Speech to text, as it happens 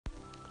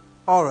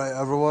Alright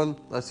everyone,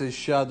 this is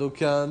Shadow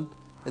Can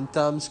and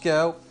Tam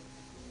Scout.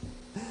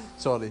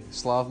 Sorry,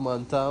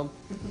 Slavman Tam.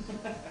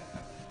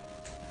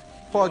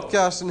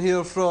 Podcasting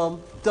here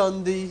from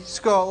Dundee,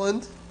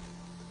 Scotland.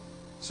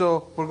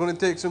 So, we're going to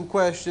take some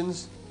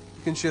questions.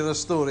 You can share a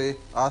story,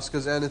 ask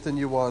us anything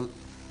you want,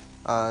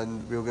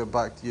 and we'll get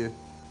back to you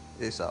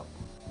ASAP.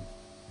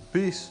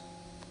 Peace.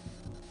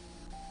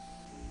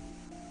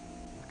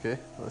 Okay,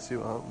 let's see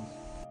what happens.